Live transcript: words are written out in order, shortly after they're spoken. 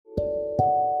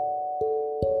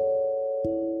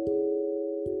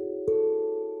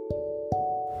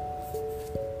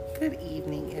Good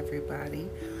evening, everybody.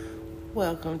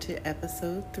 Welcome to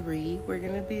episode 3. We're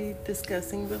going to be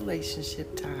discussing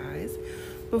relationship ties.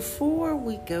 Before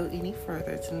we go any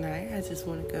further tonight, I just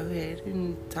want to go ahead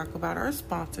and talk about our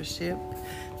sponsorship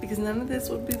because none of this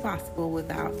would be possible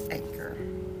without Anchor.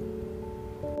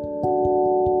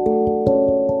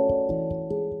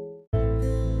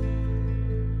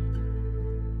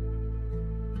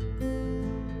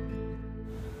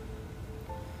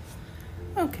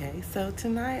 Okay, so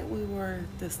tonight we were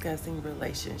discussing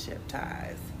relationship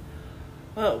ties.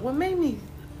 Well, what made me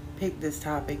pick this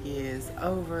topic is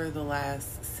over the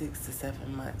last 6 to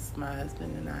 7 months, my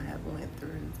husband and I have went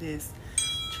through this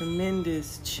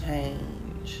tremendous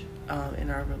change in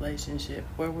our relationship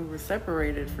where we were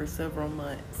separated for several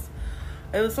months.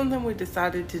 It was something we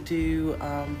decided to do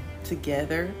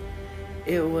together.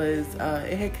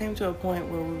 It had came to a point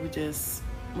where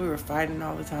we were fighting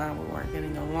all the time. We weren't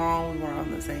getting along. We weren't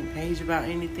on the same page about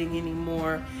anything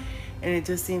anymore. And it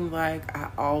just seemed like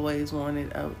I always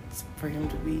wanted for him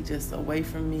to be just away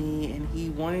from me, and he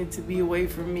wanted to be away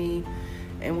from me.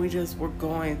 And we just were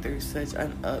going through such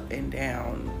an up and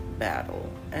down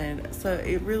battle. And so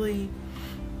it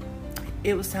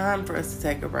was time for us to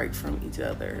take a break from each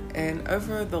other. And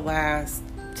over the last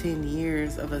 10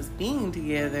 years of us being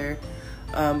together,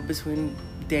 between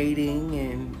dating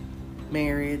and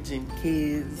marriage and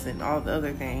kids and all the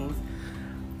other things,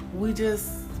 we just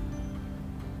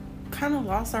kind of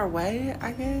lost our way,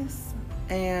 I guess.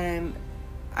 And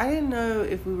I didn't know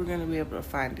if we were going to be able to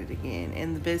find it again.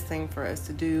 And the best thing for us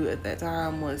to do at that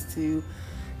time was to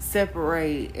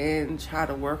separate and try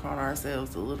to work on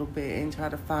ourselves a little bit and try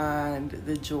to find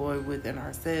the joy within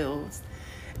ourselves.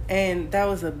 And that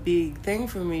was a big thing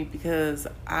for me because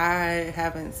I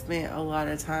haven't spent a lot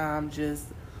of time just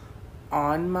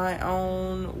on my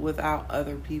own without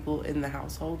other people in the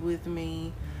household with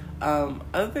me.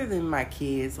 Other than my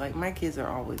kids, like my kids are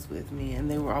always with me, and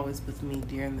they were always with me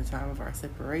during the time of our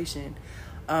separation.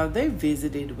 They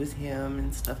visited with him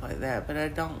and stuff like that, but I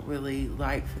don't really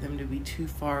like for them to be too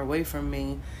far away from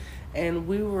me. And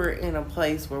we were in a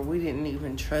place where we didn't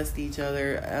even trust each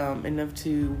other enough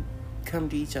to come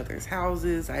to each other's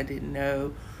houses. I didn't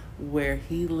know where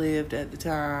he lived at the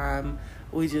time.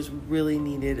 We just really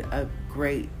needed a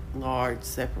great large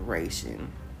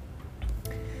separation.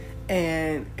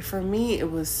 And for me, it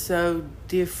was so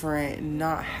different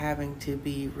not having to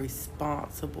be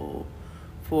responsible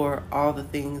for all the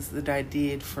things that I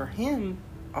did for him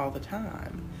all the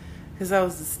time. Because I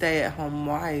was a stay-at-home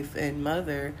wife and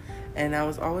mother, and I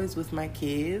was always with my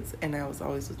kids, and I was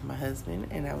always with my husband,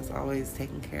 and I was always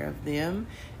taking care of them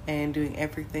and doing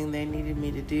everything they needed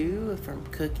me to do, from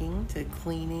cooking to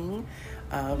cleaning.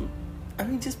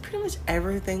 Just pretty much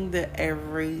everything that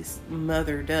every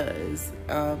mother does.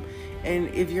 And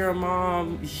if you're a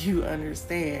mom, you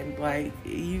understand. Like,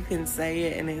 you can say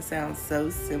it and it sounds so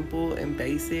simple and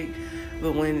basic,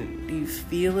 but when you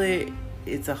feel it,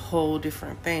 it's a whole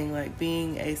different thing. Like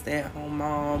being a stay-at-home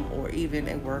mom or even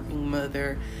a working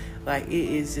mother, like it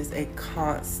is just a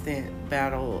constant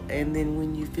battle. And then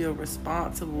when you feel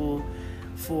responsible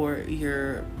for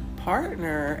your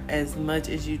partner as much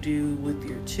as you do with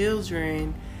your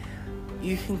children,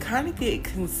 you can kind of get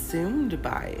consumed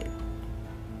by it.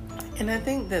 And I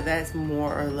think that that's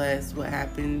more or less what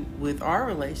happened with our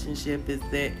relationship, is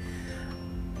that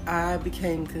I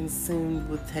became consumed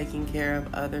with taking care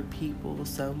of other people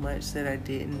so much that I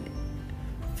didn't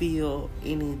feel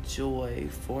any joy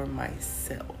for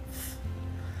myself.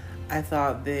 I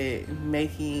thought that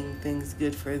making things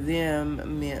good for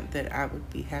them meant that I would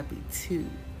be happy too.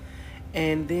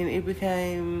 And then it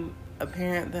became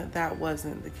apparent that that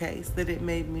wasn't the case, that it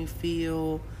made me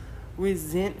feel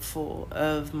resentful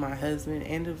of my husband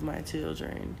and of my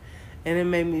children. And it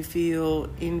made me feel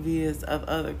envious of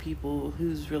other people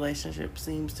whose relationship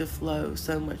seems to flow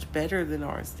so much better than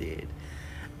ours did.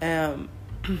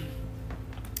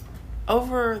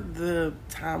 Over the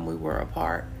time we were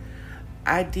apart,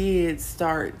 I did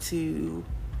start to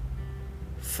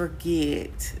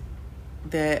forget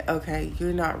that, okay,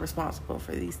 you're not responsible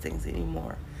for these things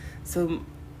anymore. So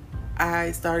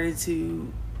I started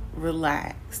to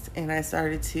relax, and I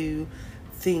started to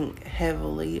think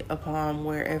heavily upon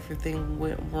where everything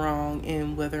went wrong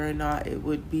and whether or not it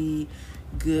would be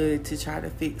good to try to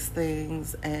fix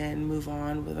things and move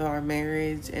on with our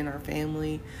marriage and our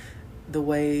family the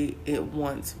way it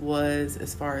once was,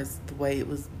 as far as the way it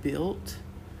was built.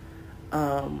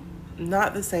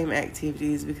 Not the same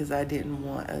activities, because I didn't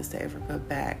want us to ever go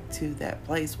back to that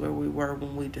place where we were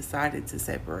when we decided to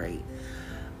separate.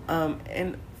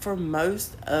 And for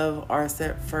most of our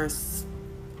first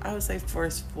I would say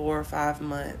first 4 or 5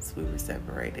 months we were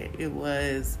separated.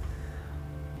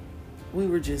 We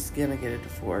were just gonna get a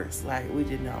divorce. Like, we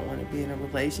did not want to be in a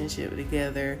relationship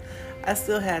together. I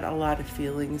still had a lot of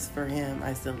feelings for him.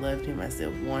 I still loved him. I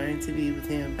still wanted to be with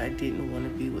him, but I didn't want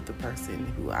to be with the person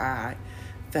who I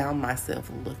found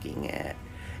myself looking at.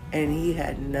 And he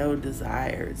had no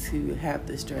desire to have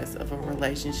the stress of a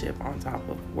relationship on top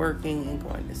of working and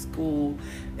going to school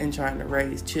and trying to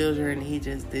raise children. He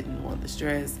just didn't want the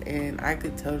stress. And I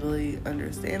could totally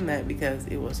understand that, because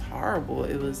it was horrible.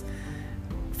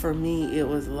 For me, it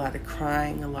was a lot of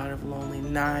crying, a lot of lonely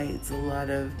nights, a lot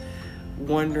of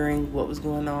wondering what was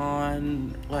going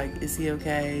on. Like, is he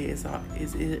okay? Is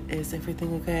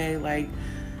everything okay? Like,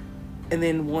 and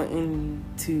then wanting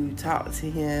to talk to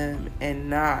him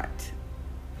and not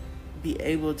be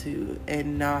able to,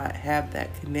 and not have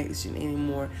that connection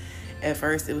anymore. At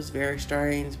first, it was very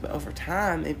strange, but over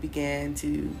time, it began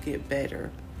to get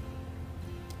better.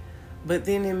 But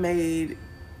then it made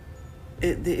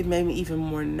me even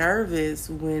more nervous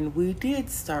when we did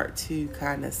start to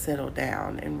kind of settle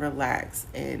down and relax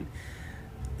and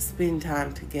spend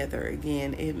time together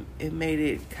again. It made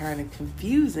it kind of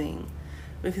confusing,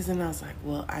 because then I was like,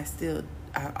 well, I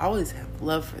always have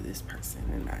love for this person,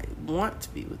 and I want to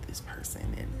be with this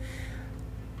person,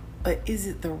 but is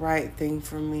it the right thing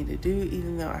for me to do?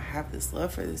 Even though I have this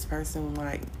love for this person,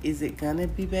 like, is it gonna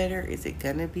be better? Is it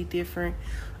gonna be different?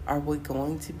 Are we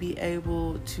going to be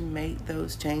able to make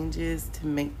those changes to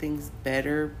make things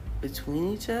better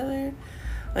between each other?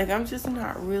 Like, I'm just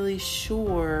not really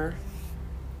sure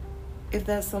if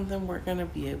that's something we're going to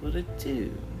be able to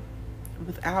do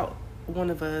without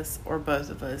one of us or both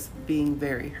of us being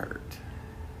very hurt.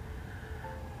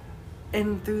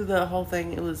 And through the whole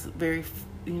thing, it was very,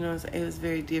 it was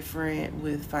very different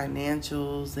with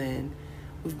financials, and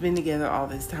we've been together all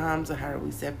this time, so how do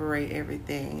we separate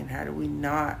everything, and how do we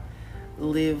not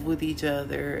live with each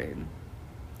other? And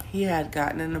he had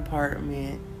gotten an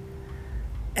apartment,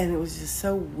 and it was just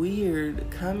so weird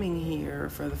coming here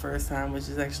for the first time, which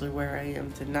is actually where I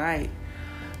am tonight,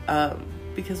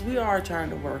 because we are trying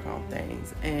to work on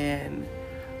things, and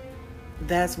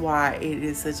that's why it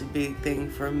is such a big thing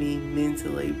for me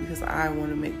mentally, because I want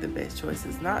to make the best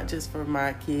choices, not just for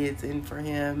my kids and for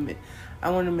him. I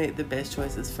want to make the best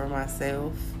choices for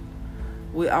myself.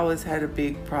 We always had a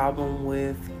big problem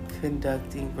with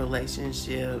conducting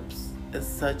relationships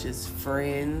such as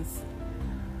friends,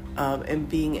 and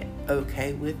being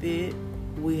okay with it.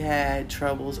 We had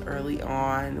troubles early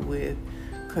on with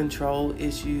control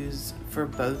issues for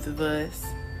both of us,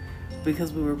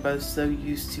 because we were both so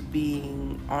used to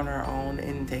being on our own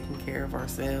and taking care of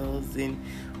ourselves, and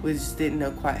we just didn't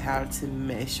know quite how to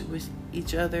mesh with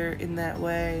each other in that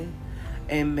way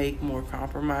and make more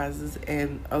compromises.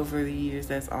 And over the years,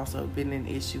 that's also been an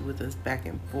issue with us back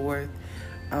and forth.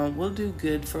 We'll do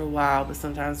good for a while, but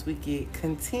sometimes we get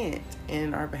content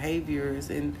in our behaviors,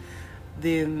 and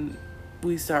then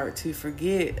we start to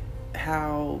forget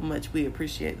how much we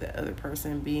appreciate the other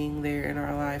person being there in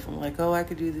our life. I'm like, oh, I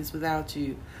could do this without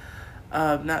you.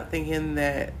 Not thinking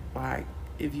that, like,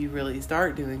 if you really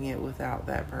start doing it without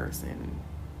that person,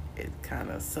 it kind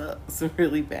of sucks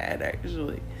really bad,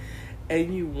 actually.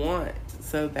 And you want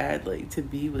so badly to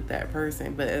be with that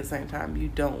person, but at the same time, you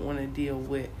don't want to deal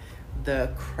with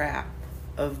the crap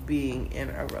of being in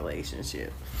a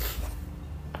relationship.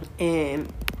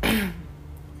 And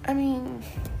I mean,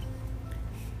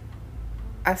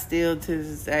 I still to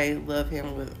this day love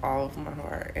him with all of my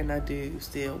heart, and I do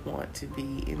still want to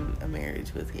be in a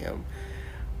marriage with him.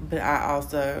 But I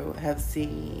also have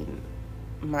seen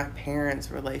my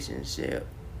parents' relationship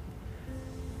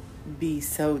be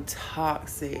so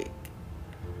toxic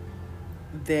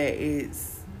that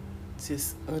it's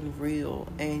just unreal,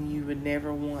 and you would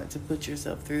never want to put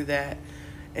yourself through that,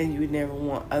 and you would never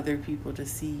want other people to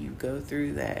see you go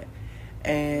through that.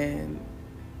 And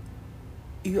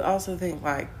you also think,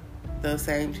 like, those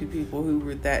same two people who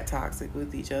were that toxic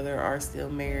with each other are still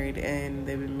married, and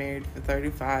they've been married for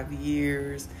 35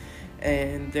 years,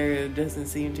 and there doesn't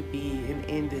seem to be an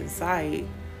end in sight.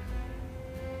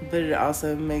 But it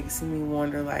also makes me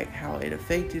wonder, like, how it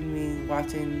affected me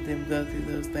watching them go through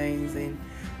those things, and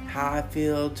how I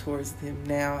feel towards them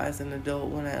now as an adult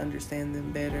when I understand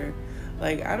them better.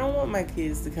 Like, I don't want my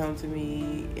kids to come to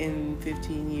me in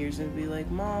 15 years and be like,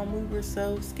 Mom, we were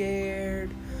so scared.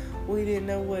 We didn't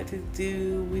know what to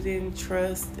do. We didn't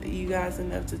trust you guys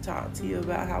enough to talk to you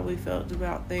about how we felt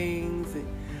about things. And,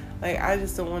 like, I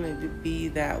just don't want it to be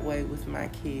that way with my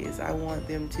kids. I want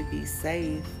them to be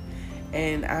safe.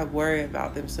 And I worry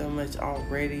about them so much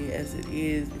already as it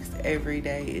is, because every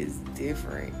day is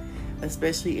different.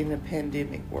 especially in a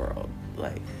pandemic world.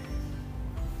 Like,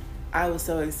 I was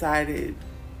so excited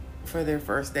for their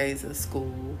first days of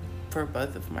school for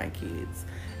both of my kids.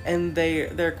 And they're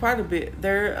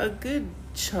they're a good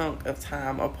chunk of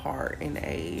time apart in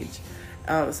age.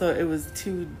 So it was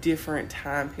 2 different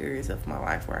time periods of my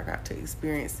life where I got to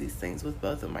experience these things with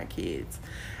both of my kids.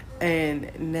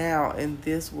 And now in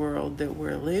this world that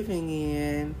we're living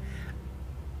in,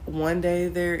 one day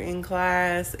they're in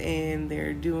class and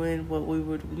they're doing what we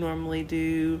would normally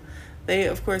do. They,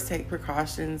 of course, take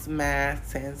precautions,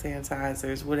 masks, hand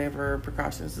sanitizers, whatever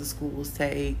precautions the schools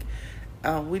take.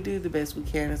 We do the best we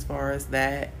can as far as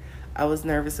that. I was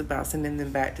nervous about sending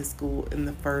them back to school in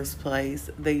the first place.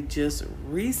 They just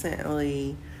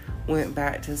recently went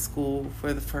back to school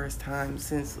for the first time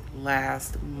since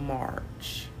last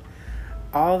March.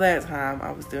 All that time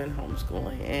I was doing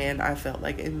homeschooling, and I felt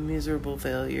like a miserable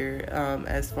failure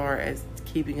as far as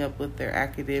keeping up with their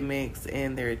academics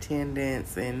and their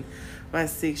attendance. And my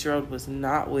 6-year-old was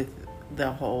not with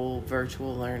the whole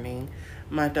virtual learning.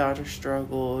 My daughter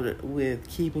struggled with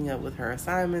keeping up with her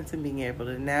assignments and being able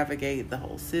to navigate the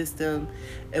whole system.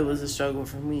 It was a struggle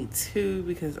for me too,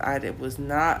 because I was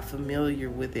not familiar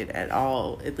with it at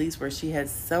all, at least where she had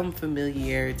some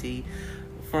familiarity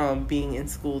from being in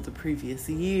school the previous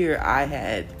year. I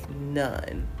had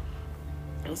none.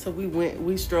 So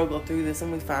we struggled through this,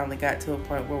 and we finally got to a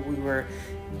point where we were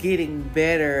getting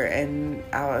better. And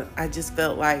I just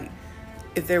felt like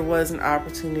if there was an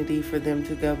opportunity for them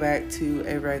to go back to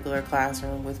a regular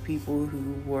classroom with people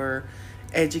who were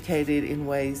educated in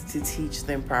ways to teach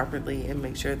them properly and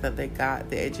make sure that they got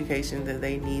the education that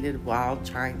they needed while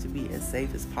trying to be as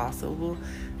safe as possible,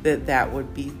 that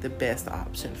would be the best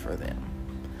option for them.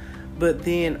 But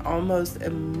then almost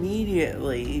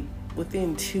immediately,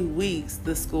 within 2 weeks,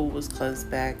 the school was closed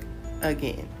back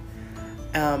again.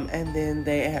 And then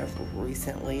they have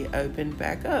recently opened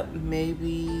back up,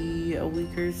 maybe a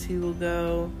week or 2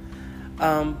 ago.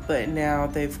 But now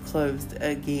they've closed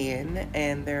again,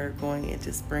 and they're going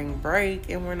into spring break,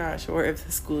 and we're not sure if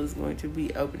the school is going to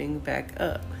be opening back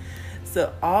up.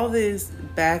 So all this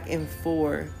back and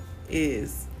forth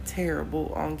is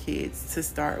terrible on kids to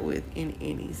start with in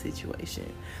any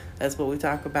situation. That's what we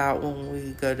talk about when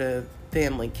we go to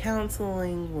family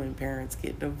counseling, when parents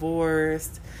get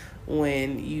divorced,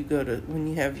 when you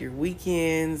have your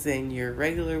weekends and your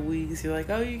regular weeks. You're like,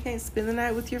 oh, you can't spend the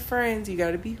night with your friends, you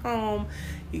got to be home,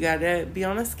 you got to be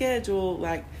on a schedule.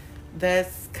 Like,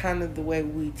 that's kind of the way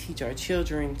we teach our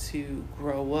children to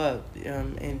grow up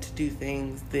and to do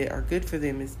things that are good for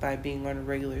them, is by being on a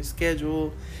regular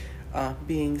schedule,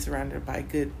 being surrounded by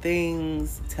good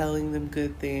things, telling them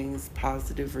good things,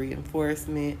 positive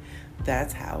reinforcement.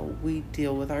 That's how we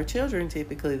deal with our children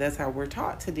typically. That's how we're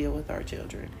taught to deal with our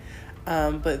children.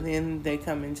 But then they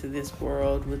come into this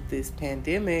world with this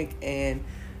pandemic, and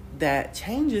that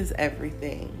changes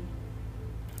everything.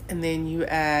 And then you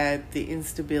add the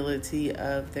instability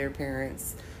of their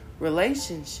parents'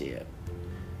 relationship,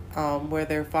 where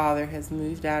their father has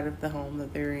moved out of the home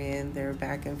that they're in. They're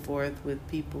back and forth with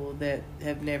people that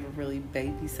have never really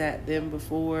babysat them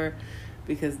before,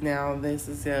 because now this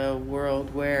is a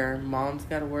world where mom's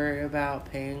got to worry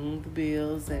about paying the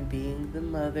bills and being the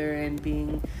mother and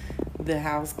being the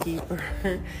housekeeper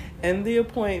and the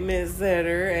appointment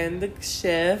setter and the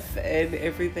chef and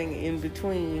everything in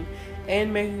between,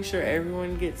 and making sure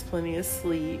everyone gets plenty of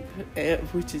sleep,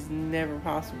 which is never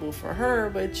possible for her,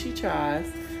 but she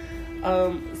tries.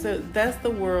 So that's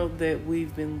the world that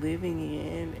we've been living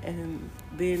in. And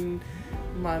then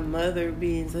my mother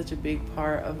being such a big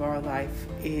part of our life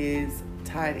is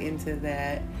tied into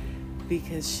that,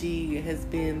 because she has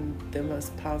been the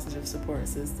most positive support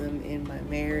system in my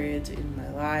marriage, in my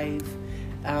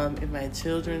life, in my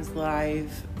children's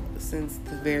life since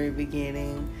the very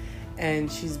beginning.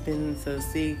 And she's been so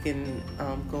sick and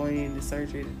going into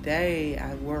surgery today.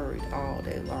 I worried all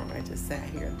day long. I just sat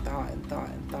here and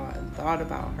thought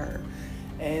about her,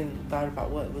 and thought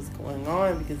about what was going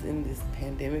on, because in this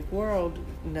pandemic world,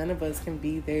 none of us can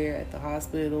be there at the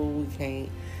hospital. We can't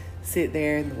sit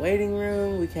there in the waiting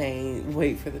room. We can't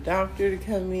wait for the doctor to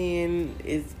come in.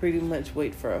 It's pretty much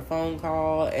wait for a phone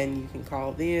call, and you can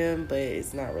call them, but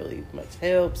it's not really much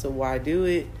help, so why do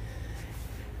it?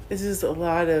 It's just a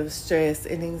lot of stress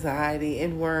and anxiety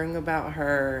and worrying about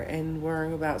her and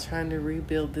worrying about trying to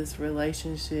rebuild this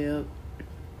relationship.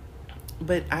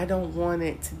 But I don't want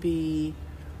it to be...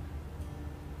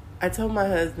 I told my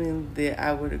husband that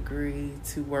I would agree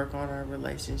to work on our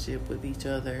relationship with each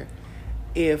other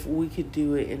if we could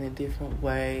do it in a different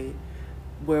way,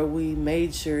 where we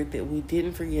made sure that we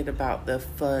didn't forget about the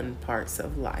fun parts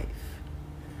of life.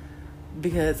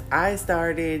 because I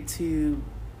started to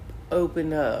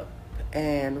open up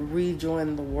and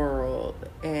rejoin the world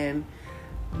and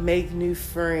make new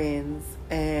friends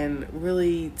and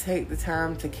really take the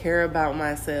time to care about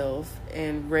myself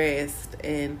and rest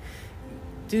and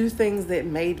do things that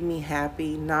made me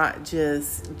happy, not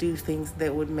just do things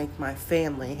that would make my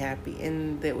family happy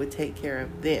and that would take care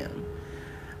of them.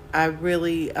 I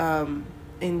really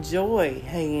enjoy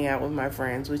hanging out with my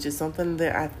friends, which is something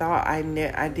that I thought I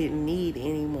didn't need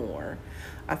anymore.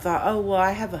 I thought, oh, well,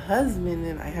 I have a husband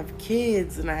and I have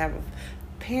kids and I have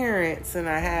parents and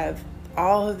I have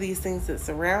all of these things that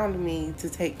surround me to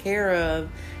take care of.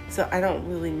 So I don't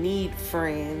really need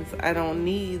friends. I don't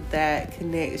need that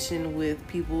connection with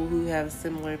people who have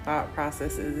similar thought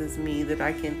processes as me that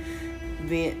I can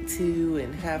vent to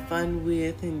and have fun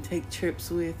with and take trips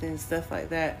with and stuff like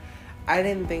that. I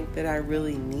didn't think that I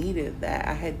really needed that.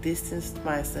 I had distanced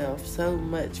myself so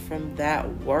much from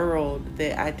that world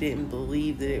that I didn't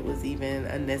believe that it was even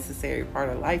a necessary part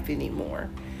of life anymore.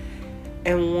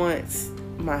 And once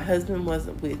my husband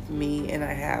wasn't with me and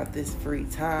I had this free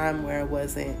time where I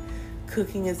wasn't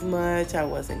cooking as much, I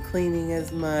wasn't cleaning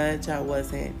as much, I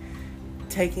wasn't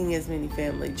taking as many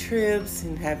family trips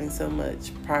and having so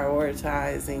much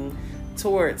prioritizing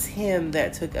towards him,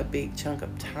 that took a big chunk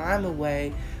of time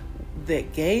away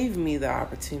that gave me the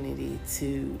opportunity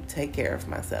to take care of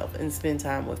myself and spend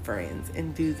time with friends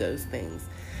and do those things.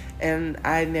 And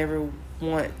I never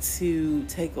want to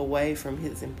take away from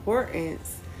his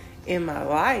importance in my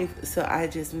life, so I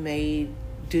just made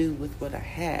do with what I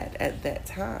had at that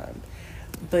time.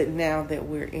 But now that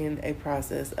we're in a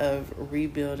process of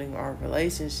rebuilding our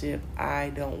relationship, I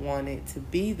don't want it to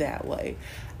be that way.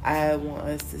 I want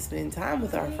us to spend time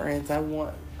with our friends. I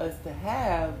want us to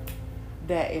have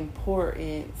that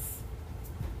importance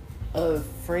of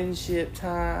friendship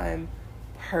time,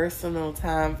 personal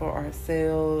time for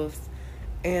ourselves,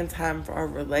 and time for our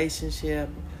relationship,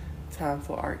 time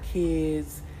for our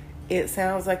kids. It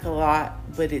sounds like a lot,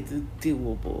 but it's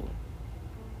doable.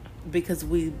 Because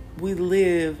we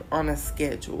live on a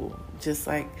schedule, just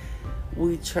like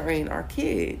we train our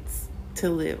kids to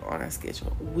live on a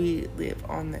schedule. We live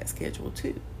on that schedule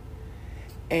too.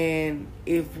 And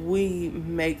if we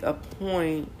make a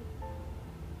point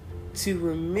to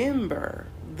remember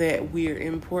that we're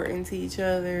important to each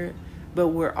other, but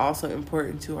we're also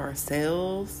important to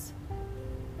ourselves,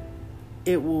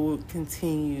 it will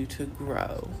continue to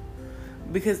grow.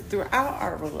 Because throughout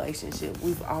our relationship,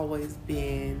 we've always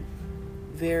been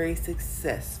very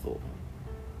successful.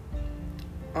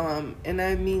 And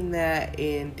I mean that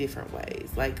in different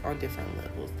ways, like on different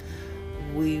levels.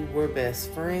 We were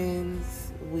best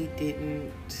friends. We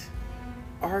didn't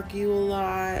argue a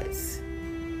lot.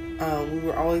 We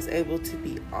were always able to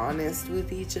be honest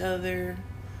with each other.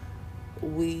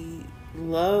 We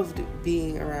loved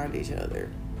being around each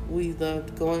other. We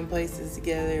loved going places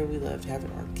together. We loved having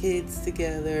our kids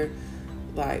together.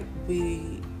 Like,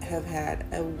 we have had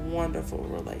a wonderful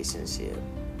relationship.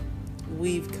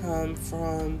 We've come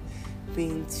from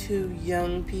being two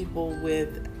young people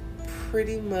with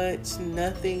pretty much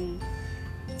nothing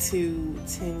to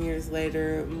 10 years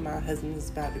later. My husband is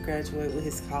about to graduate with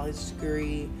his college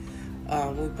degree.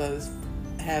 We both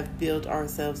have built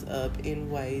ourselves up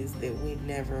in ways that we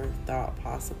never thought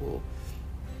possible.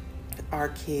 Our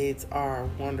kids are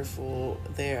wonderful.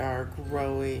 They are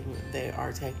growing. They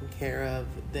are taken care of.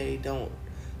 They don't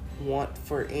want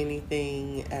for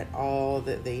anything at all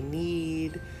that they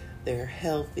need. They're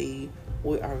healthy.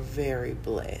 We are very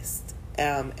blessed.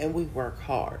 And we work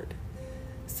hard.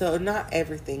 So not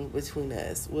everything between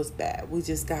us was bad. We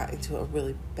just got into a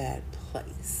really bad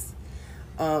place.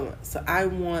 So I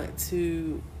want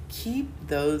to keep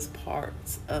those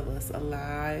parts of us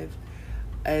alive,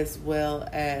 as well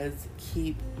as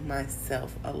keep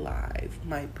myself alive,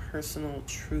 my personal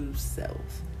true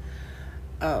self.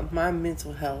 My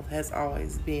mental health has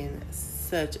always been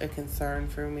such a concern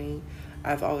for me.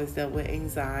 I've always dealt with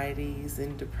anxieties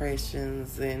and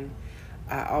depressions, and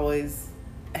I always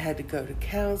had to go to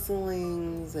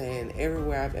counselings, and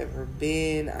everywhere I've ever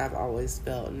been, I've always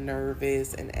felt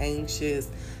nervous and anxious.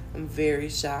 I'm very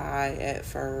shy at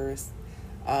first.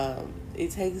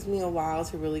 It takes me a while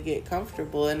to really get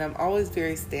comfortable, and I'm always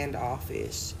very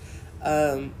standoffish.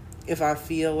 If I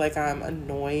feel like I'm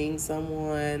annoying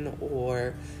someone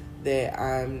or that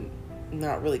I'm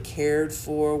not really cared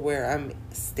for where I'm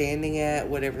standing at,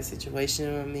 whatever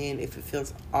situation I'm in, if it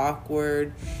feels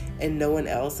awkward and no one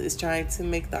else is trying to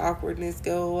make the awkwardness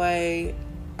go away,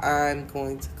 I'm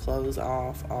going to close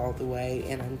off all the way,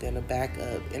 and I'm going to back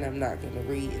up, and I'm not going to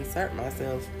reinsert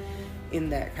myself in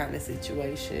that kind of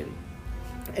situation.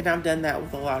 And I've done that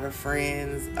with a lot of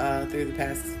friends through the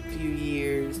past few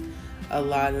years, a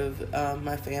lot of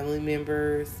my family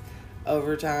members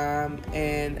over time.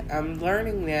 And I'm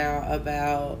learning now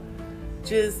about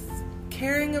just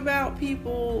caring about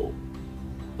people,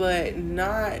 but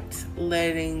not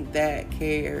letting that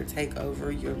care take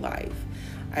over your life.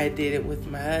 I did it with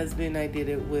my husband. I did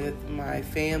it with my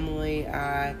family.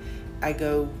 I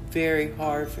go very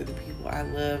hard for the people I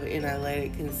love, and I let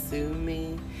it consume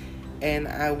me. And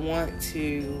I want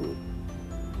to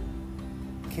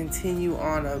continue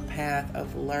on a path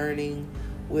of learning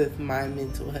with my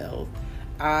mental health.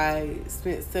 I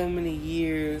spent so many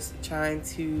years trying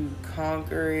to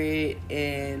conquer it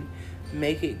and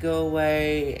make it go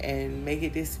away and make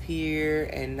it disappear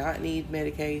and not need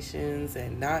medications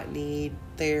and not need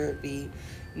therapy,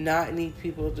 not need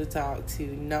people to talk to,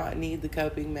 not need the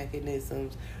coping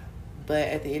mechanisms. But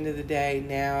at the end of the day,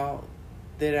 now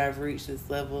that I've reached this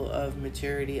level of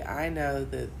maturity, I know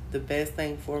that the best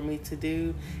thing for me to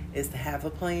do is to have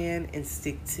a plan and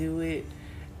stick to it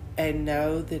and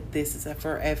know that this is a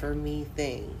forever me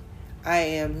thing. I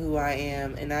am who I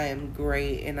am, and I am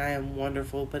great, and I am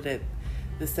wonderful, but at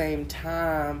the same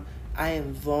time, I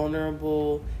am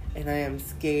vulnerable, and I am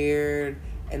scared,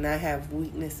 and I have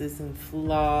weaknesses and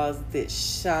flaws that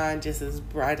shine just as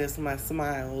bright as my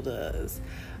smile does.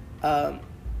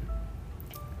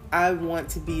 I want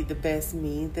to be the best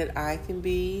me that I can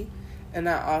be, and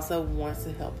I also want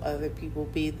to help other people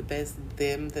be the best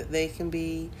them that they can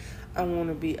be. I want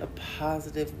to be a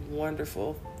positive,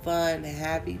 wonderful, fun,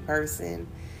 happy person,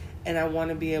 and I want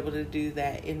to be able to do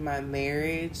that in my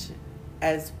marriage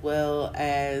as well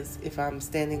as if I'm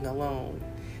standing alone.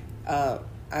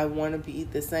 I want to be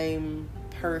the same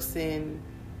person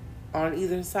on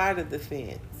either side of the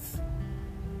fence.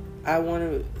 I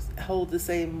want to hold the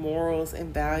same morals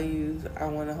and values. I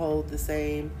want to hold the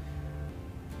same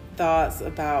thoughts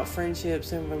about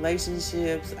friendships and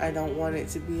relationships. I don't want it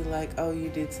to be like, oh, you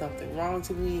did something wrong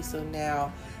to me, so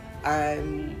now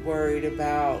I'm worried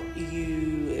about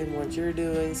you and what you're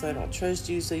doing, so I don't trust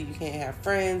you, so you can't have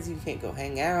friends, you can't go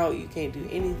hang out, you can't do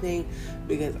anything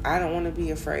because I don't want to be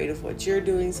afraid of what you're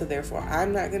doing, so therefore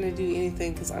I'm not going to do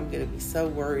anything because I'm going to be so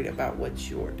worried about what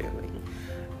you're doing.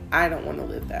 I don't want to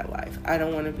live that life. I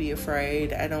don't want to be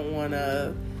afraid. I don't want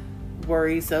to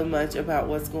worry so much about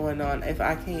what's going on. If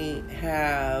I can't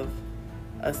have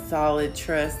a solid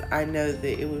trust, I know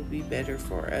that it would be better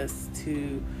for us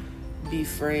to be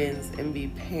friends and be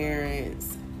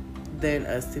parents than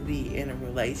us to be in a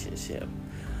relationship.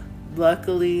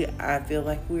 Luckily, I feel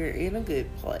like we're in a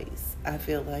good place. I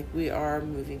feel like we are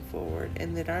moving forward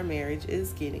and that our marriage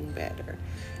is getting better.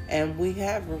 And we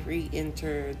have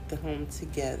re-entered the home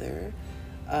together.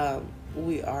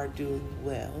 We are doing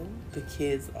well. The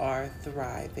kids are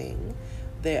thriving.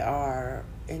 They are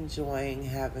enjoying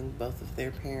having both of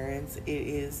their parents. It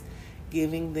is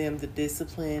giving them the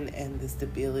discipline and the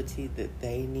stability that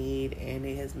they need, and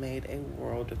it has made a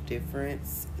world of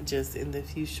difference just in the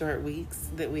few short weeks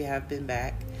that we have been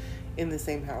back in the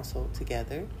same household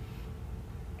together.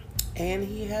 And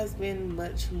he has been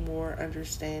much more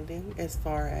understanding as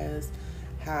far as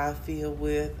how I feel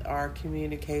with our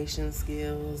communication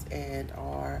skills and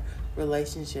our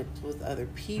relationships with other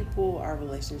people, our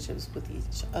relationships with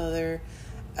each other,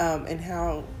 and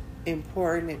how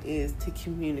important it is to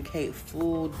communicate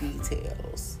full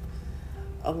details.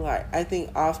 I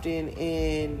think often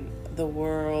in the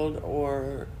world,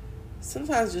 or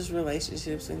sometimes just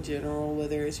relationships in general,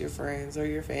 whether it's your friends or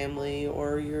your family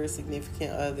or your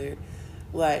significant other,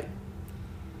 like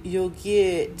you'll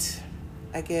get,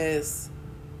 I guess,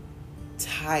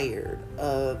 tired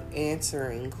of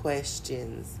answering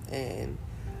questions and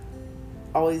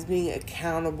always being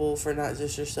accountable for not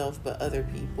just yourself but other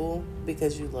people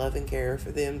because you love and care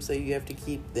for them, so you have to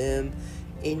keep them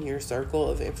in your circle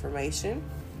of information.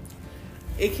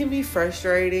 It can be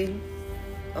frustrating,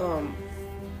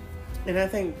 and I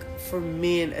think for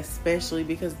men especially,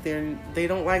 because they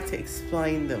don't like to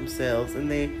explain themselves, and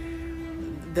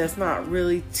that's not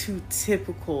really too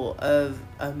typical of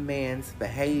a man's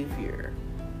behavior.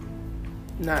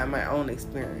 Not in my own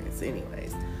experience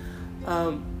anyways.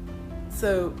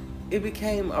 So it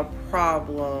became a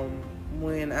problem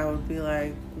when I would be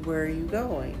like, where are you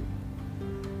going?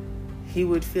 He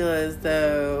would feel as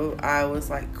though I was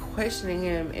like questioning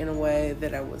him in a way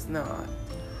that I was not.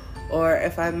 Or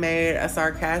if I made a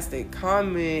sarcastic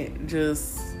comment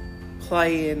just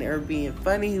playing or being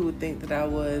funny, he would think that I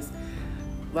was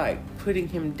like putting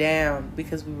him down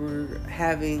because we were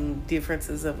having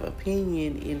differences of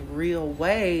opinion in real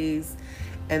ways,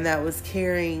 and that was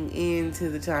carrying into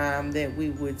the time that we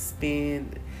would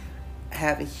spend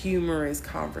having humorous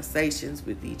conversations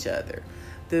with each other.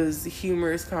 Those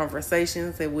humorous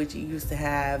conversations that which you used to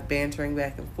have bantering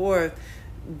back and forth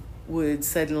would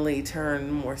suddenly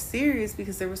turn more serious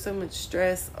because there was so much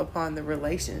stress upon the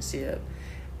relationship.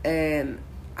 And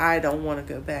I don't want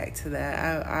to go back to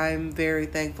that. I'm very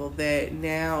thankful that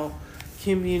now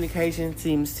communication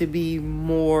seems to be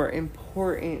more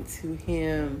important to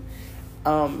him,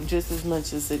 just as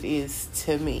much as it is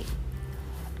to me.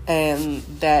 And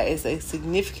that is a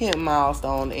significant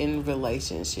milestone in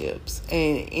relationships,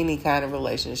 in any kind of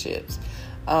relationships.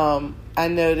 I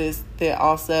noticed that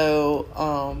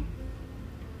also,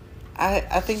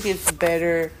 I think it's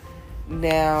better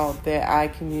now that I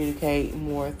communicate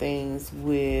more things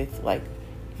with like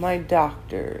my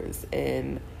doctors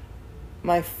and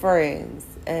my friends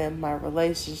and my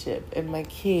relationship and my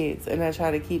kids, and I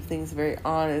try to keep things very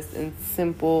honest and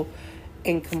simple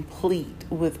and complete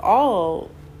with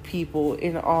all people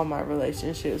in all my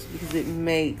relationships, because it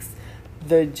makes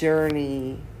the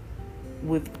journey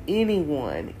with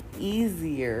anyone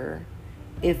easier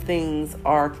if things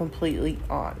are completely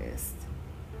honest.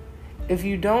 If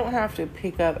you don't have to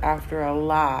pick up after a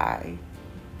lie,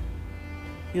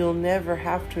 you'll never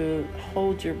have to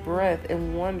hold your breath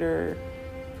and wonder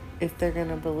if they're going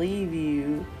to believe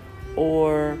you,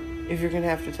 or if you're going to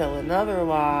have to tell another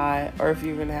lie, or if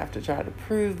you're going to have to try to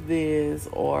prove this,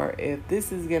 or if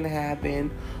this is going to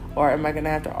happen, or am I going to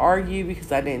have to argue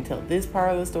because I didn't tell this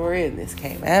part of the story and this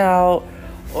came out,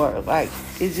 or like,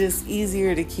 it's just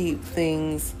easier to keep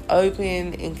things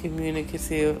open and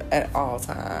communicative at all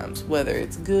times, whether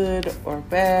it's good or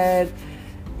bad.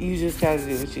 You just got to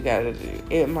do what you got to do.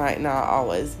 It might not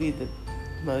always be the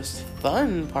most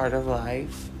fun part of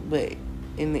life, but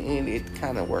in the end, it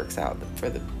kind of works out for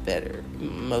the better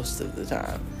most of the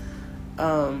time.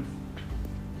 I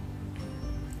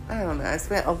don't know. I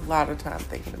spent a lot of time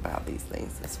thinking about these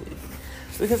things this week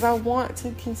because I want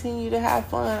to continue to have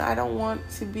fun. I don't want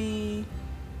to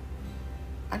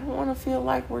feel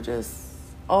like we're just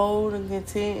old and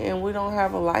content and we don't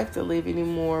have a life to live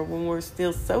anymore when we're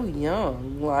still so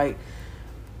young. Like,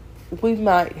 we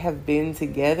might have been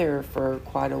together for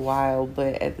quite a while,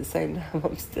 but at the same time,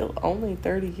 I'm still only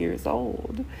 30 years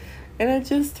old. And I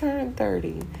just turned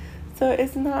 30. So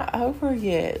it's not over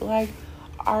yet. Like,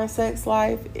 our sex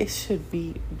life, it should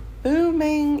be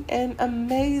booming and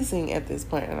amazing at this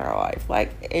point in our life.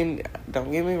 Like, and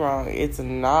don't get me wrong, it's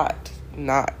not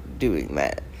doing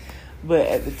that. But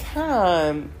at the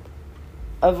time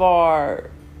of our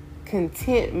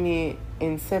contentment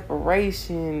and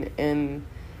separation, and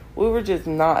we were just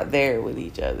not there with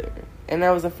each other. And I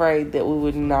was afraid that we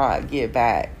would not get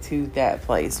back to that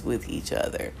place with each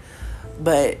other.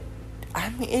 But, I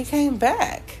mean, it came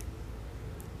back.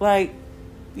 Like,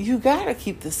 you gotta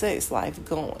keep the sex life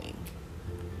going.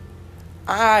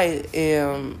 I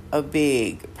am a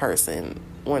big person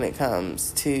when it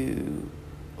comes to,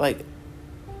 like,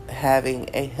 having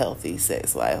a healthy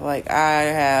sex life. Like, I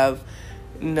have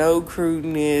no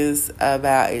crudeness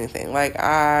about anything. Like,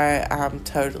 I'm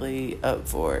totally up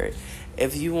for it.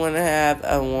 If you want to have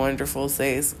a wonderful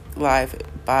sex life,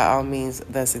 by all means,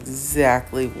 that's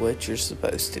exactly what you're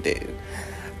supposed to do.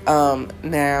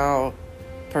 Now,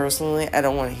 personally, I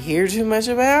don't want to hear too much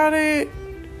about it.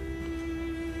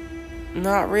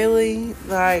 Not really.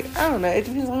 Like, I don't know. It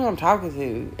depends on who I'm talking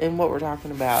to and what we're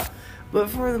talking about. But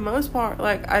for the most part,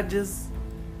 like,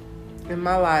 in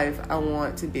my life, I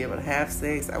want to be able to have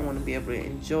sex. I want to be able to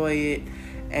enjoy it.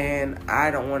 And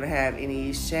I don't want to have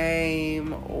any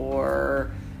shame,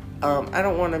 or I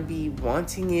don't want to be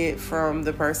wanting it from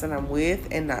the person I'm with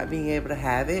and not being able to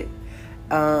have it.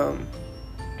 I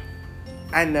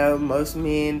know most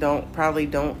men probably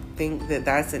don't think that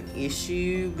that's an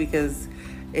issue, because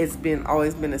it's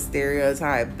always been a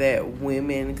stereotype that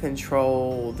women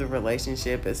control the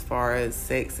relationship as far as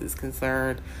sex is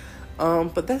concerned.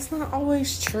 But that's not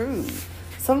always true.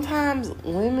 Sometimes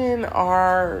women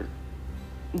are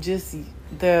just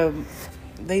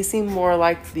they seem more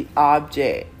like the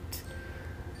object.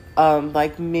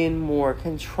 Like men more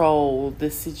control the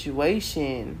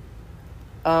situation.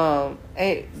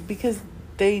 Because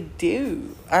they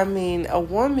do. I mean, a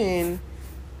woman,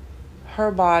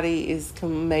 her body is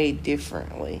made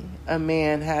differently. A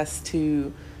man has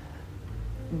to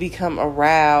become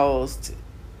aroused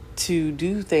to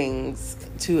do things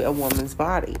to a woman's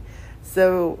body.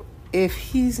 So if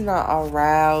he's not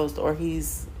aroused, or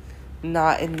he's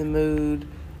not in the mood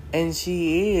and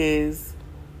she is,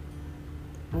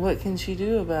 what can she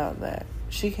do about that?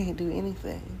 She can't do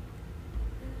anything.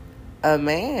 A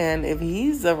man, if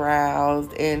he's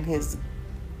aroused and his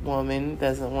woman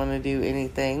doesn't want to do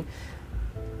anything,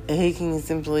 he can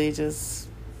simply just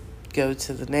go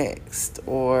to the next,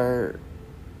 or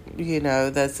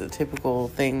that's a typical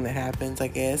thing that happens, I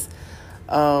guess.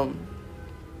 My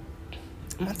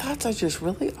thoughts are just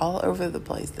really all over the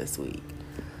place this week.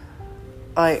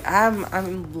 Like,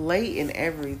 I'm late in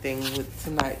everything with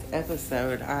tonight's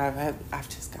episode. I've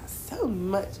just got so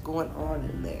much going on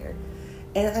in there,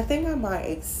 and I think I might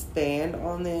expand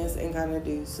on this and kind of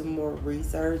do some more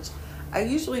research. I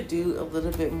usually do a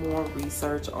little bit more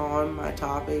research on my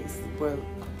topics, with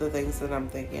the things that I'm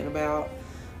thinking about.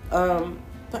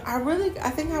 But I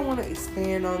think I want to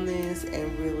expand on this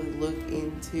and really look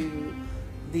into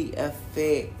the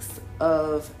effects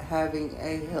of having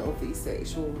a healthy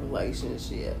sexual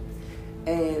relationship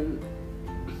and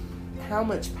how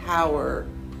much power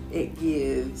it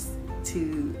gives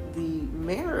to the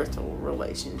marital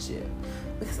relationship.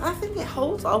 Because I think it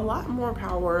holds a lot more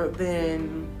power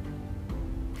than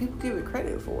people give it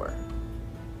credit for.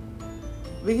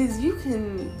 Because you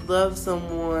can love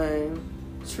someone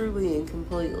truly and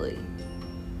completely.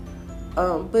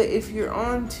 But if you're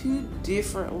on two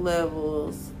different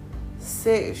levels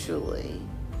sexually,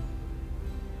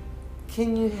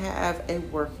 can you have a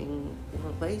working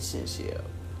relationship?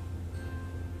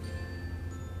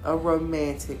 A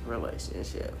romantic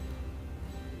relationship?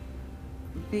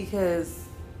 Because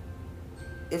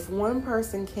if one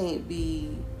person can't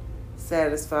be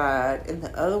satisfied and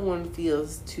the other one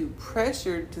feels too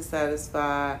pressured to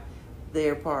satisfy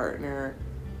their partner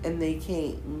and they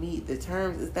can't meet the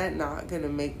terms, is that not going to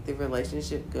make the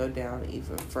relationship go down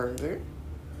even further?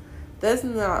 That's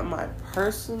not my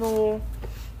personal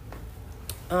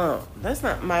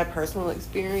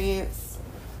experience,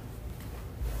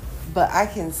 but I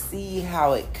can see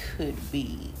how it could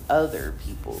be other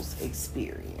people's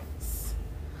experience.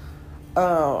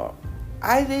 I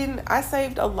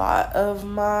saved a lot of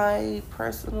my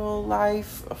personal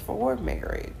life for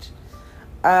marriage.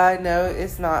 I know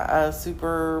it's not a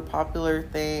super popular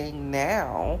thing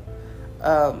now.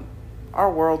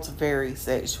 Our world's very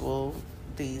sexual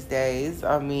these days.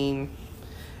 I mean,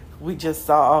 we just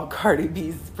saw Cardi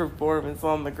B's performance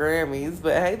on the Grammys,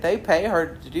 but hey, they pay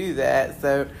her to do that.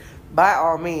 So by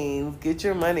all means, get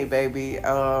your money, baby.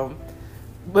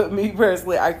 But me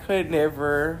personally, I could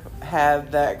never have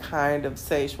that kind of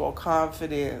sexual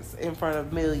confidence in front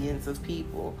of millions of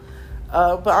people.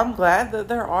 But I'm glad that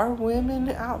there are women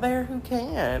out there who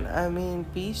can. I mean,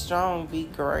 be strong, be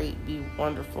great, be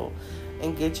wonderful,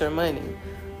 and get your money.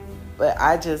 But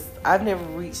I've never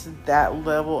reached that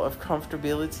level of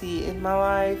comfortability in my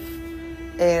life.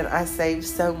 And I saved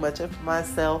so much of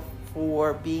myself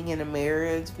for being in a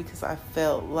marriage because I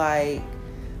felt like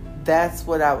that's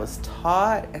what I was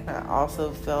taught, and I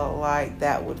also felt like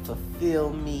that would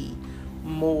fulfill me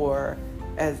more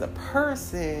as a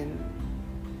person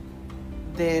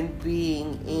than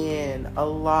being in a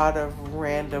lot of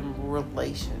random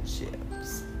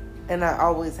relationships. And I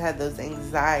always had those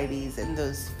anxieties and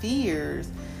those fears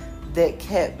that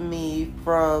kept me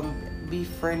from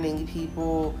befriending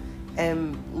people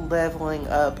and leveling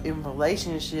up in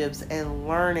relationships and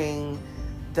learning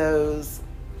those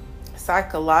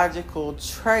psychological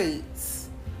traits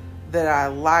that I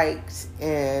liked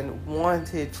and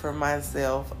wanted for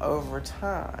myself over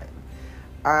time.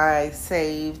 I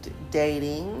saved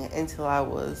dating until I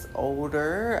was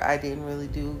older. I didn't really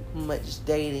do much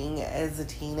dating as a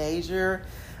teenager.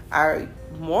 I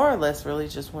more or less really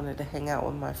just wanted to hang out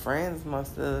with my friends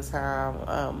most of the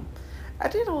time. I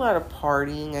did a lot of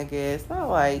partying, I guess. Not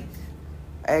like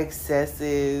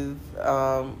excessive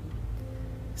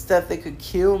stuff that could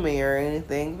kill me or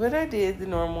anything, but I did the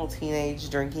normal teenage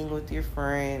drinking with your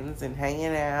friends and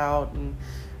hanging out and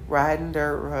riding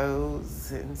dirt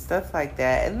roads and stuff like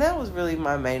that. And that was really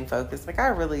my main focus. Like, I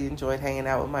really enjoyed hanging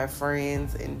out with my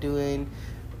friends and doing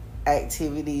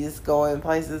activities, going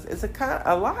places. It's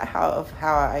a lot of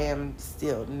how I am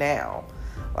still now.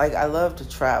 Like, I love to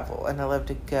travel and I love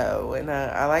to go, and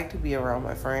I like to be around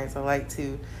my friends. I like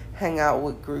to hang out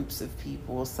with groups of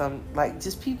people,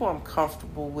 just people I'm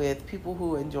comfortable with, people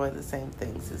who enjoy the same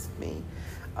things as me.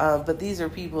 But these are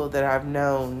people that I've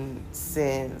known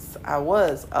since I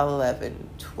was 11,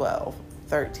 12,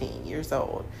 13 years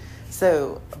old.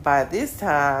 So by this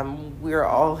time, we're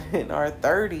all in our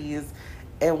 30s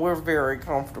and we're very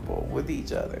comfortable with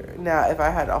each other. Now, if I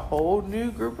had a whole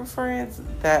new group of friends,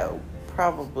 that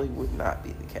probably would not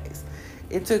be the case.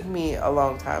 It took me a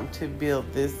long time to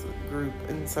build this group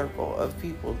and circle of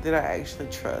people that I actually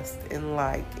trust and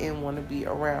like and want to be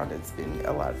around and spend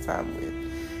a lot of time with.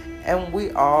 And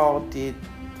we all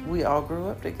grew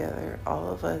up together, all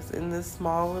of us in this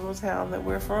small little town that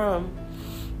we're from.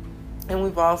 And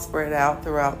we've all spread out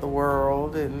throughout the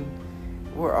world, and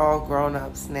we're all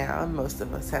grown-ups now, and most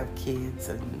of us have kids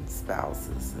and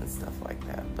spouses and stuff like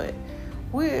that. But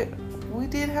we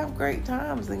did have great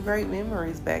times and great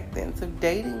memories back then. So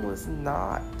dating was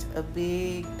not a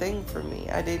big thing for me.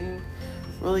 I didn't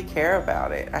really care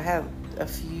about it. I had a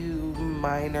few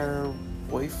minor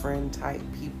boyfriend type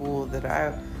people that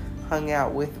I hung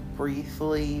out with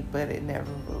briefly, but it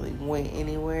never really went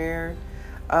anywhere.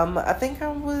 I think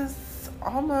I was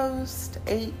almost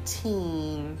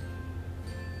 18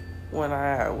 when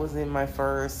I was in my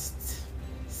first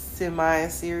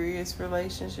semi-serious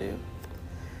relationship.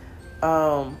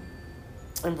 And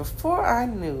before I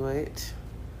knew it,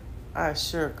 I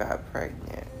sure got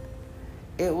pregnant.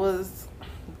 It was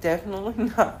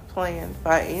definitely not planned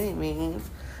by any means.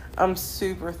 I'm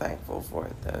super thankful for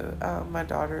it though. My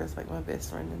daughter is like my best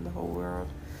friend in the whole world.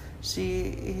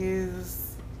 She is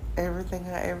everything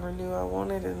I ever knew I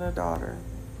wanted in a daughter.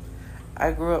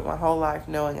 I grew up my whole life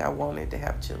knowing I wanted to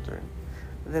have children,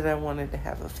 that I wanted to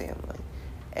have a family,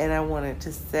 and I wanted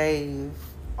to save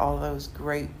all those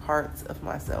great parts of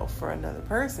myself for another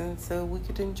person so we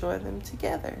could enjoy them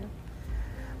together.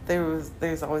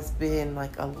 There's always been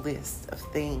like a list of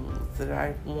things that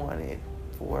I wanted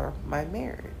for my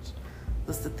marriage.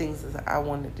 List of things that I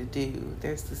wanted to do.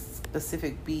 There's this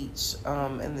specific beach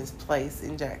in this place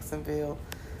in Jacksonville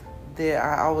that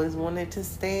I always wanted to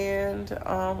stand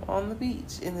on the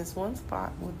beach in this one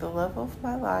spot with the love of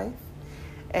my life.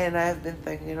 And I've been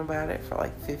thinking about it for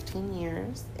like 15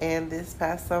 years. And this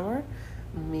past summer,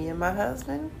 me and my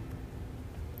husband,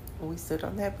 we stood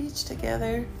on that beach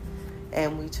together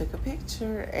and we took a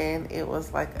picture, and it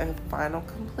was like a final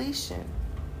completion.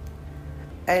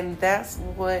 And that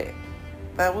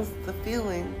was the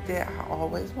feeling that I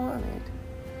always wanted.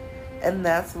 And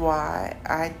that's why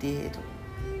I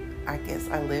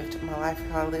lived my life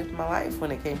how I lived my life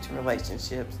when it came to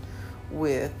relationships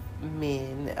with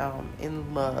men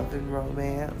in love and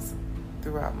romance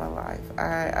throughout my life.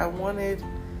 I wanted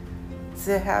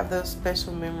to have those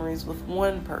special memories with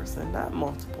one person, not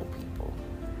multiple people.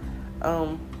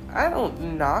 I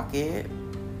don't knock it.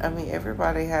 I mean,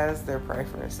 everybody has their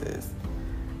preferences.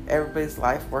 Everybody's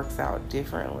life works out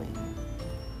differently.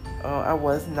 I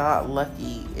was not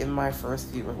lucky in my first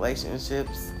few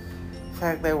relationships. In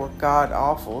fact, they were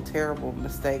god-awful, terrible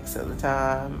mistakes at the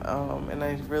time, and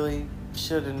I really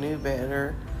should have knew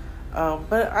better.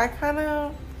 But I kind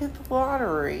of hit the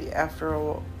lottery after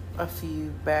a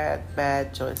few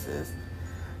bad choices.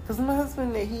 Because my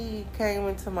husband, he came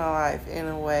into my life in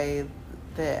a way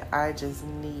that I just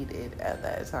needed at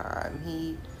that time.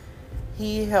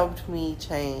 He helped me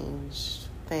change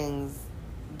things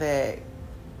that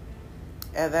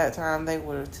at that time they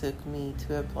would have took me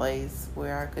to a place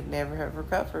where I could never have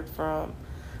recovered from.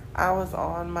 I was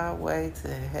on my way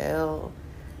to hell,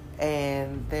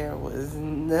 and there was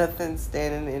nothing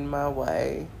standing in my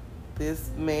way. This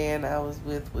man I was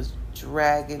with was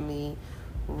dragging me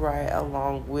right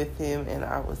along with him, and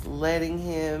I was letting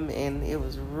him, and it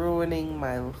was ruining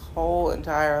my whole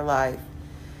entire life.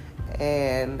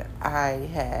 And I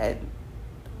had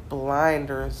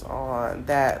blinders on.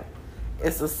 That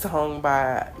is a song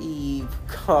by Eve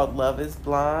called Love is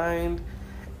Blind.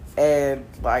 And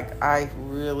like, I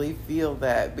really feel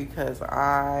that because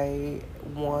I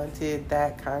wanted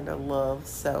that kind of love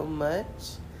so much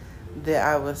that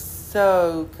I was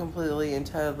so completely and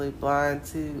totally blind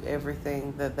to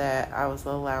everything that I was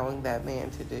allowing that man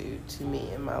to do to me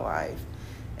in my life.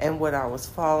 And what I was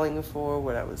falling for,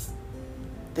 what I was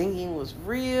thinking was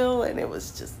real, and it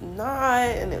was just not,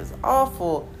 and it was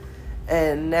awful.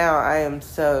 And now I am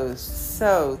so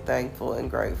thankful and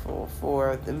grateful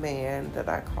for the man that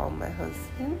I call my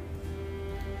husband.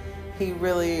 He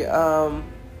really,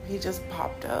 he just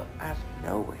popped up out of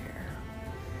nowhere.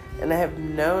 And I've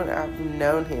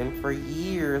known him for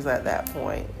years at that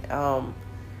point.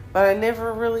 But I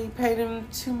never really paid him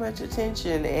too much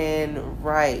attention. And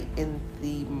right in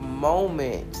the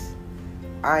moment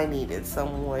I needed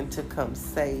someone to come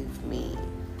save me,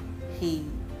 he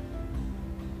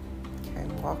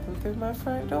came walking through my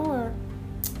front door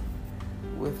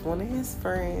with one of his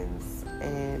friends,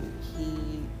 and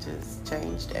he just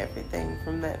changed everything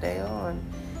from that day on.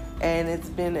 And it's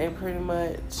been a pretty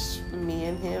much me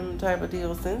and him type of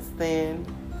deal since then.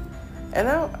 And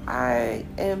I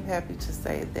am happy to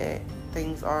say that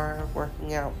things are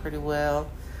working out pretty well.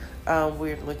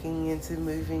 We're looking into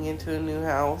moving into a new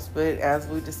house, but as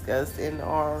we discussed in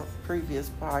our previous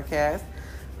podcast,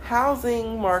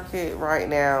 housing market right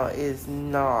now is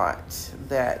not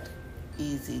that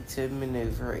easy to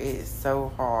maneuver. It is so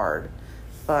hard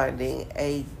finding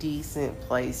a decent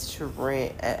place to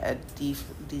rent at a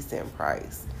decent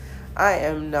price. I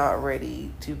am not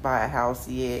ready to buy a house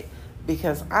yet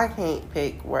because I can't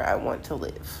pick where I want to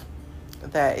live.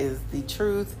 That is the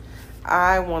truth.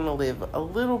 I want to live a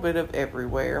little bit of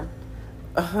everywhere.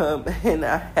 And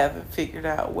I haven't figured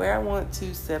out where I want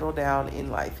to settle down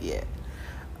in life yet.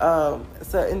 So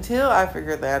until I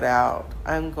figure that out,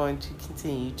 I'm going to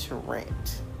continue to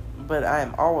rent. But I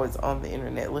am always on the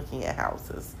internet looking at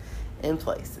houses in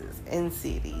places, in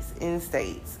cities, in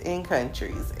states, in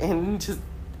countries, and just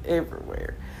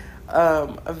everywhere.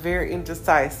 I'm very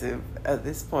indecisive at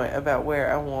this point about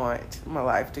where I want my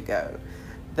life to go.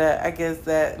 That I guess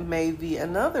that may be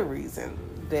another reason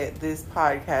that this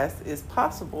podcast is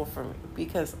possible for me,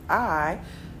 because I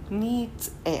need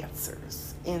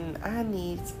answers and I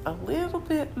need a little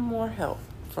bit more help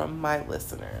from my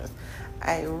listeners.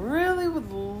 I really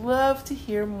would love to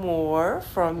hear more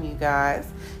from you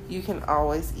guys. You can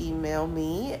always email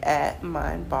me at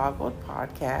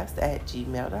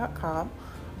mindboggledpodcast@gmail.com,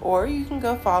 or you can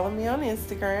go follow me on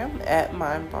Instagram at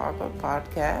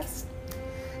mindboggledpodcast.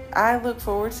 I look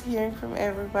forward to hearing from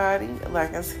everybody.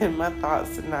 Like I said, my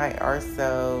thoughts tonight are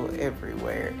so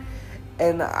everywhere.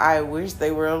 And I wish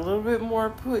they were a little bit more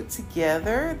put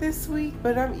together this week,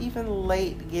 but I'm even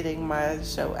late getting my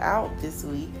show out this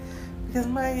week because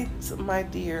my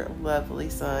dear, lovely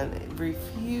son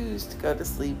refused to go to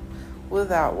sleep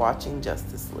without watching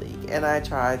Justice League. And I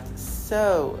tried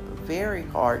so very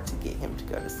hard to get him to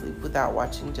go to sleep without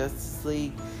watching Justice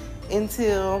League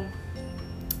until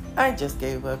I just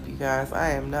gave up, you guys. I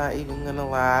am not even going to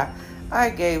lie. I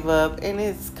gave up, and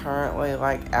it's currently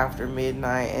like after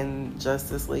midnight, and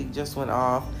Justice League just went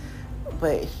off.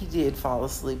 But he did fall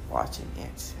asleep watching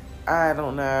it. I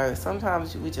don't know.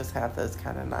 Sometimes we just have those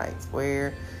kind of nights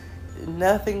where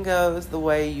nothing goes the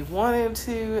way you want it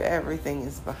to. Everything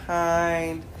is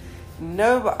behind.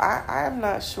 No, but I'm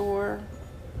not sure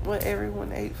what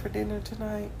everyone ate for dinner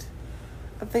tonight.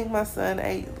 I think my son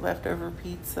ate leftover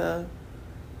pizza.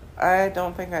 I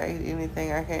don't think I ate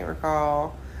anything. I can't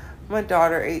recall. My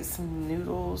daughter ate some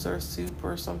noodles or soup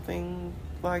or something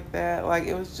like that. Like,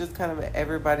 it was just kind of an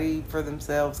everybody for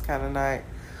themselves kind of night.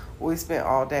 We spent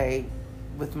all day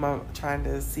with trying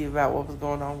to see about what was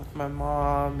going on with my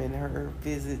mom and her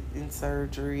visit in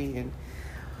surgery, and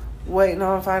waiting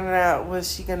on finding out, was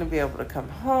she going to be able to come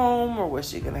home or was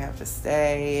she going to have to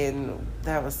stay? And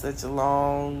that was such a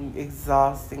long,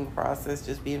 exhausting process,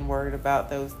 just being worried about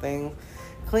those things.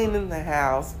 Cleaning the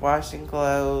house, washing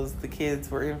clothes. The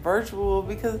kids were in virtual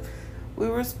because we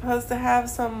were supposed to have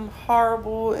some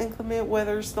horrible inclement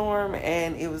weather storm,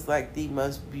 and it was like the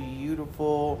most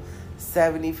beautiful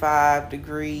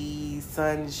 75-degree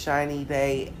sunshiny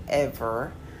day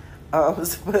ever.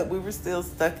 But we were still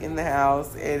stuck in the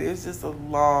house, and it was just a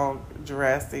long,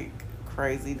 drastic,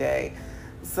 crazy day.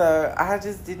 So I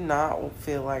just did not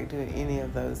feel like doing any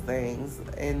of those things,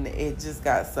 and it just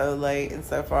got so late and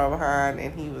so far behind,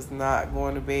 and he was not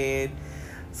going to bed.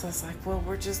 So I was like, well,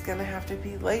 we're just going to have to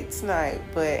be late tonight.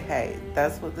 But hey,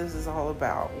 that's what this is all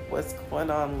about. What's going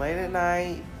on late at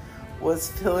night, what's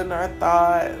filling our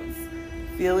thoughts,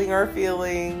 feeling our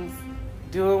feelings,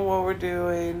 doing what we're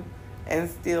doing, and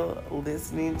still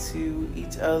listening to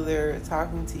each other,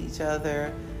 talking to each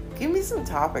other. Give me some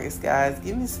topics, guys.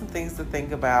 Give me some things to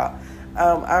think about.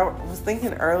 I was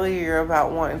thinking earlier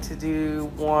about wanting to do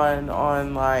one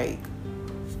on like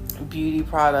beauty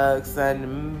products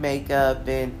and makeup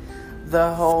and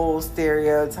the whole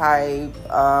stereotype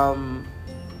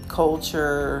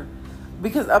culture,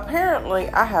 because apparently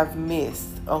I have missed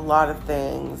a lot of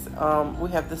things.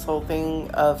 We have this whole thing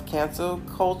of cancel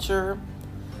culture,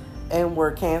 and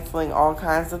we're canceling all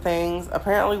kinds of things.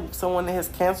 Apparently someone has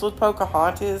canceled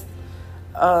Pocahontas.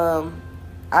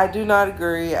 I do not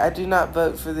agree. I do not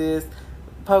vote for this.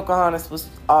 Pocahontas was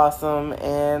awesome,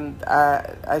 and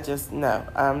I just, no,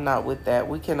 I'm not with that.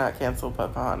 We cannot cancel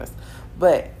Pocahontas.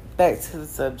 But back to the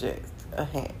subject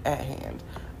at hand.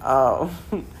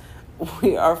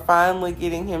 We are finally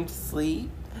getting him to sleep.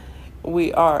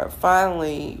 We are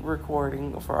finally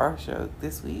recording for our show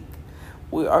this week.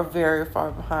 We are very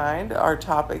far behind. Our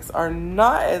topics are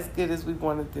not as good as we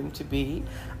wanted them to be.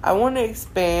 I want to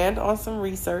expand on some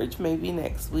research maybe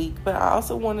next week, but I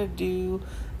also want to do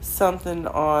something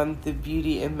on the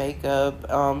beauty and makeup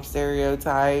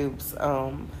stereotypes,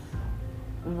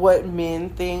 what men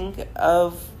think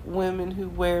of women who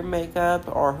wear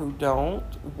makeup or who don't,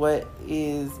 what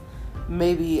is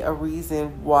maybe a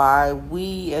reason why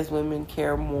we as women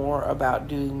care more about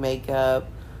doing makeup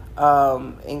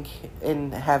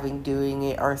and having doing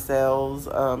it ourselves,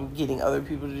 getting other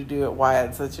people to do it, why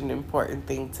it's such an important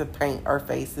thing to paint our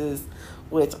faces,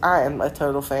 which I am a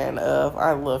total fan of.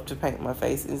 I love to paint my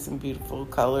face in some beautiful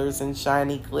colors and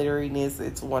shiny glitteriness.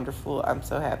 It's wonderful. I'm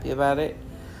so happy about it.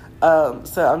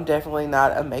 So I'm definitely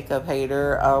not a makeup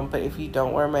hater. But if you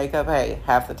don't wear makeup, hey,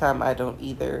 half the time I don't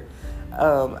either.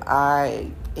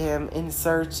 I am in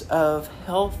search of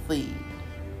healthy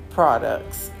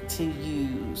products to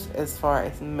use as far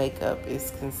as makeup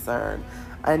is concerned.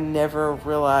 I never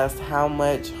realized how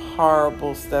much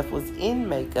horrible stuff was in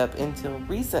makeup until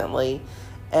recently,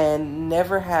 and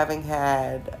never having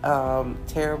had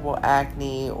terrible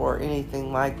acne or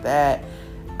anything like that.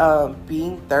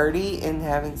 Being 30 and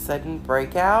having sudden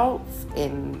breakouts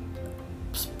and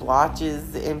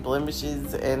splotches and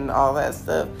blemishes and all that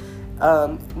stuff.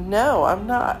 No, I'm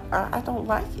not. I don't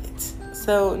like it.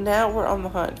 So now we're on the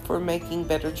hunt for making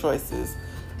better choices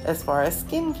as far as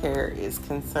skincare is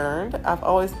concerned. I've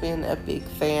always been a big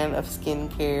fan of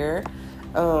skincare.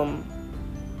 I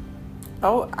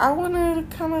want to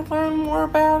kind of learn more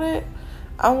about it.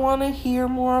 I want to hear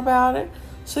more about it.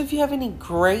 So if you have any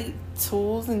great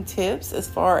tools and tips as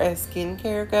far as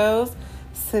skincare goes,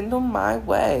 send them my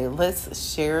way.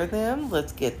 Let's share them.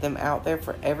 Let's get them out there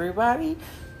for everybody,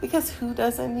 because who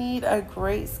doesn't need a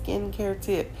great skincare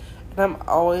tip? And I'm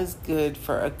always good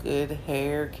for a good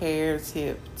hair care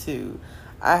tip too.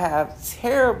 I have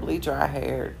terribly dry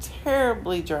hair,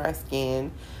 terribly dry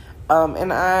skin,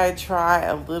 and I try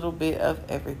a little bit of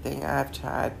everything. I've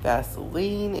tried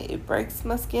Vaseline. It breaks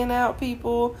my skin out,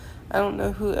 people. I don't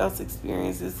know who else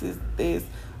experiences this,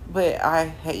 but I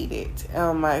hate it.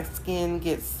 My skin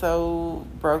gets so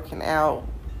broken out.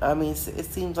 I mean, it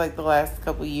seems like the last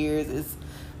couple years it's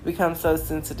become so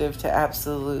sensitive to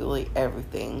absolutely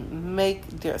everything.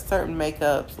 There are certain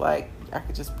makeups, like I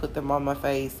could just put them on my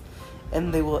face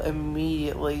and they will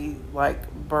immediately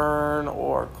like burn,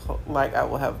 or like I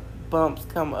will have bumps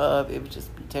come up. It would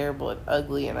just be terrible and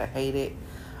ugly, and I hate it.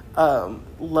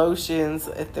 Lotions,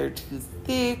 if they're too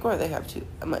thick or they have too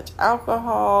much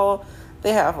alcohol,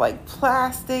 they have like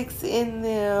plastics in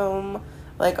them,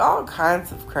 like all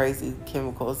kinds of crazy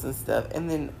chemicals and stuff. And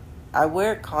then I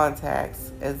wear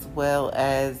contacts, as well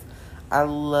as I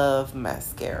love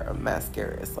mascara.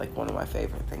 Mascara is like one of my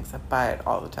favorite things. I buy it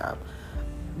all the time.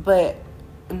 But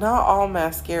not all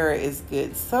mascara is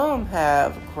good. Some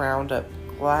have ground up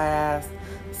glass.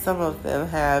 Some of them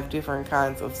have different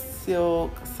kinds of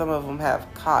silk. Some of them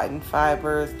have cotton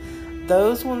fibers.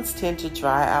 Those ones tend to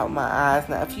dry out my eyes.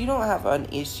 Now, if you don't have an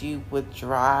issue with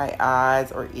dry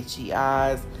eyes or itchy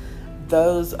eyes,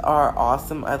 those are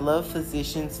awesome. I love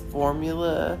Physicians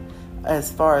Formula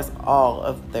as far as all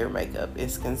of their makeup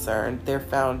is concerned. Their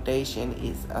foundation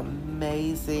is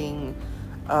amazing.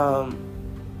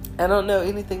 I don't know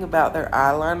anything about their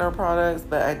eyeliner products,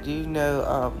 but I do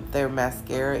know their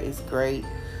mascara is great.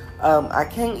 I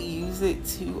can't use it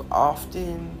too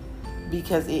often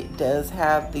because it does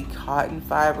have the cotton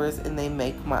fibers and they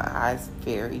make my eyes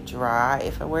very dry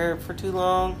if I wear it for too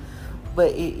long.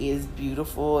 But it is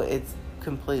beautiful. It's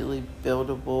completely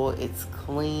buildable. It's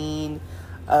clean.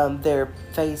 Their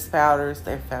face powders,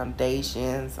 their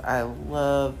foundations, I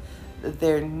love.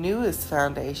 Their newest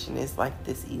foundation is like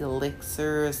this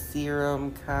elixir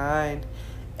serum kind,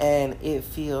 and it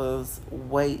feels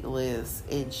weightless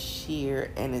and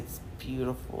sheer, and it's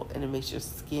beautiful, and it makes your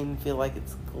skin feel like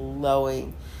it's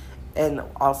glowing. And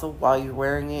also, while you're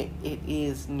wearing it, it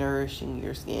is nourishing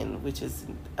your skin, which is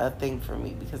a thing for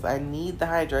me because I need the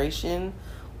hydration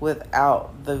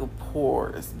without the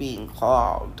pores being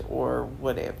clogged or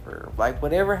whatever. Like,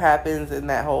 whatever happens in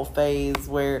that whole phase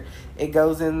where it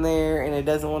goes in there and it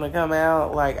doesn't want to come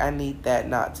out, like, I need that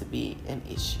not to be an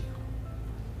issue.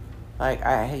 Like,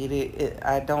 I hate it.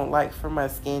 I don't like for my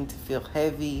skin to feel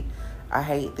heavy. I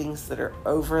hate things that are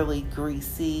overly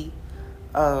greasy.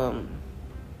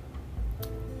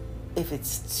 If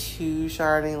it's too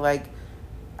shiny, like,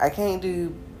 I can't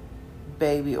do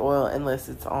baby oil unless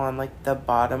it's on like the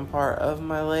bottom part of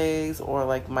my legs or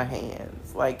like my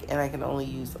hands, like, and I can only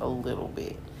use a little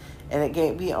bit, and it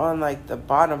can't be on like the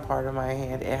bottom part of my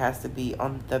hand. It has to be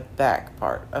on the back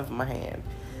part of my hand.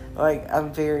 Like,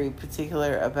 I'm very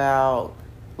particular about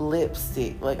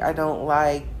lipstick. Like, I don't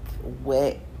like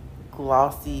wet,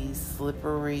 glossy,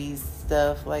 slippery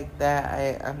stuff like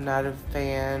that. I'm not a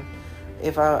fan.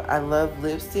 If I love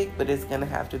lipstick, but it's gonna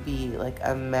have to be like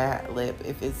a matte lip.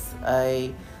 If it's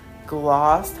a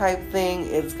gloss type thing,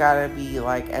 it's gotta be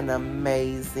like an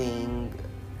amazing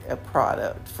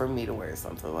product for me to wear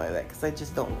something like that, because I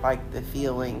just don't like the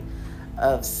feeling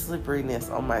of slipperiness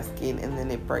on my skin, and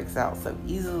then it breaks out so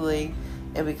easily.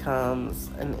 it becomes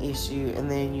an issue.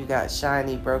 And then you got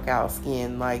shiny, broke out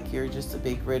skin, like you're just a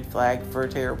big red flag for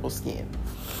terrible skin.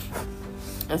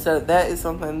 And so that is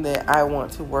something that I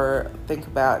want to think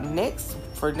about next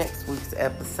week's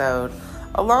episode,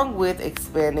 along with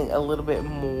expanding a little bit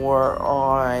more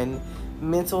on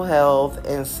mental health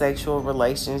and sexual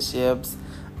relationships.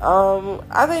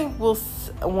 I think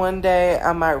one day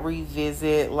I might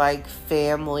revisit like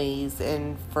families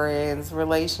and friends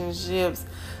relationships,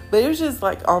 but it was just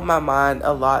like on my mind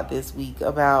a lot this week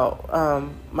about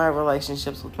my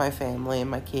relationships with my family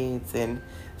and my kids, and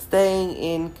staying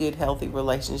in good, healthy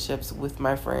relationships with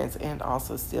my friends, and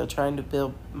also still trying to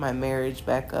build my marriage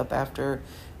back up after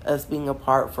us being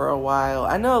apart for a while.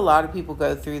 I know a lot of people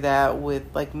go through that with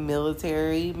like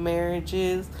military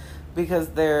marriages because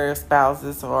their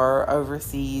spouses are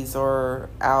overseas or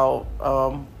out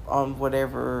on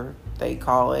whatever they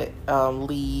call it,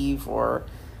 leave or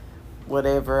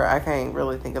whatever. I can't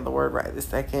really think of the word right this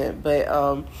second, but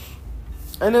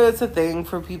I know it's a thing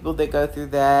for people that go through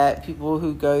that, people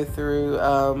who go through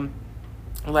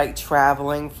like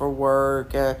traveling for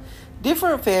work,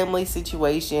 different family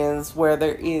situations where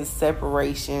there is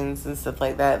separations and stuff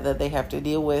like that they have to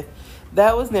deal with.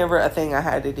 That was never a thing I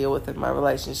had to deal with in my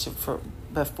relationship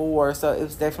before, so it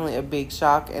was definitely a big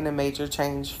shock and a major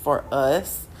change for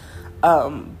us.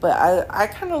 But I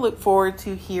kind of look forward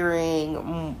to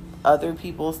hearing other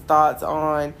people's thoughts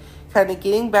on kind of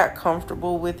getting back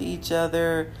comfortable with each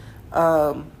other.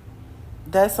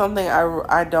 That's something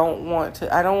I don't want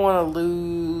to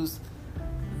lose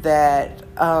that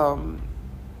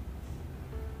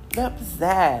that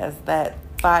pizzazz, that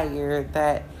fire,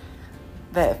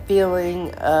 that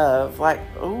feeling of like,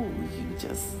 oh, you're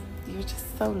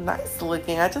just so nice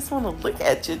looking. I just want to look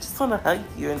at you. I just want to hug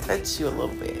you and touch you a little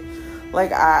bit.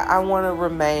 Like I want to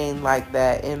remain like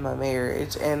that in my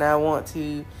marriage, and I want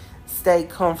to stay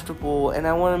comfortable, and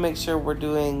I want to make sure we're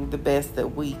doing the best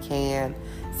that we can.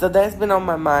 So that's been on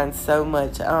my mind so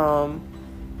much.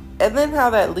 And then how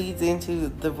that leads into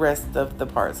the rest of the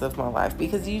parts of my life,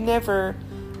 because you never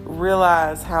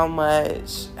realize how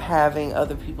much having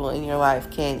other people in your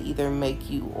life can either make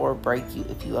you or break you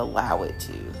if you allow it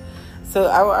to. So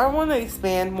I want to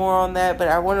expand more on that, but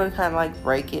I want to kind of like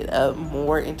break it up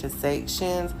more into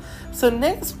sections. So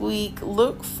next week,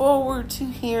 look forward to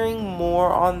hearing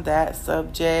more on that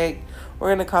subject. We're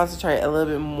going to concentrate a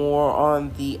little bit more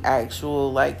on the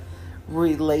actual like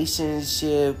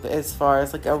relationship, as far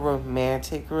as like a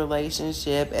romantic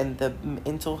relationship and the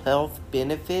mental health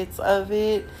benefits of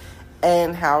it,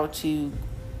 and how to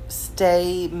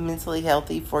stay mentally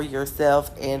healthy for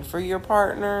yourself and for your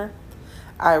partner.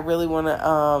 I really want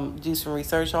to do some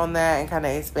research on that and kind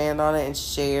of expand on it and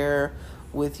share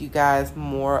with you guys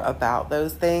more about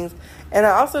those things. And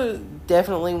I also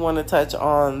definitely want to touch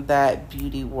on that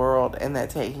beauty world and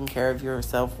that taking care of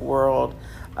yourself world.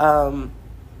 Our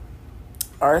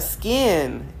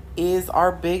skin is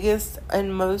our biggest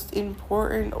and most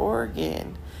important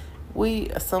organ.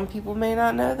 Some people may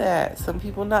not know that. Some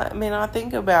people may not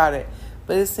think about it,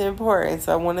 but it's important.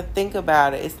 So I want to think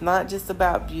about it. It's not just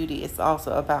about beauty. It's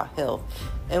also about health.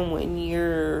 And when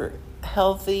you're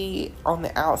healthy on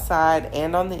the outside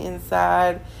and on the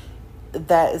inside,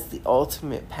 that is the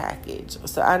ultimate package.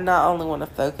 So I not only want to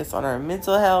focus on our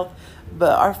mental health,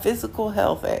 but our physical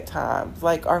health at times,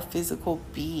 like our physical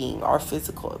being, our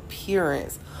physical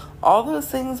appearance. All those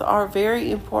things are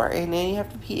very important, and you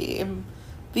have to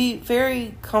be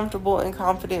very comfortable and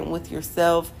confident with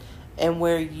yourself and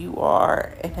where you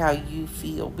are and how you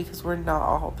feel, because we're not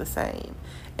all the same,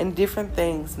 and different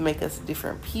things make us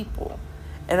different people.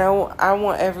 And I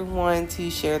want everyone to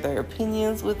share their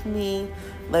opinions with me.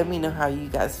 Let me know how you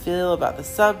guys feel about the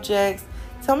subjects.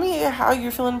 Tell me how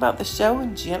you're feeling about the show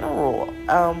in general,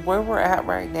 where we're at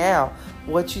right now,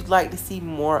 what you'd like to see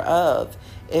more of.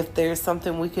 If there's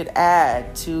something we could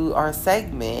add to our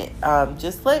segment,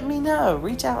 just let me know.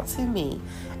 Reach out to me.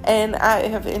 And I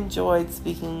have enjoyed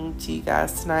speaking to you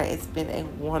guys tonight. It's been a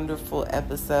wonderful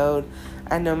episode.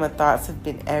 I know my thoughts have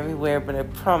been everywhere, but I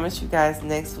promise you guys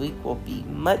next week will be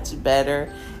much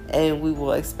better, and we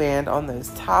will expand on those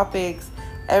topics.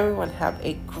 Everyone have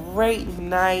a great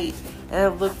night, and I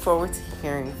look forward to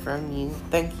hearing from you.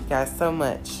 Thank you guys so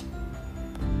much.